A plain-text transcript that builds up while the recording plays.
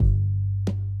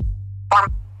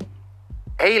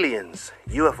Aliens,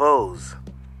 UFOs,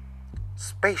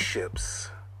 spaceships,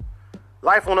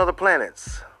 life on other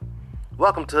planets.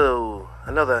 Welcome to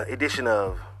another edition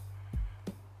of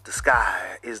The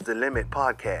Sky is the Limit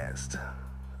podcast.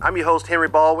 I'm your host, Henry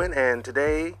Baldwin, and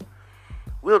today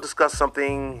we'll discuss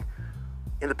something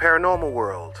in the paranormal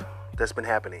world that's been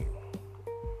happening.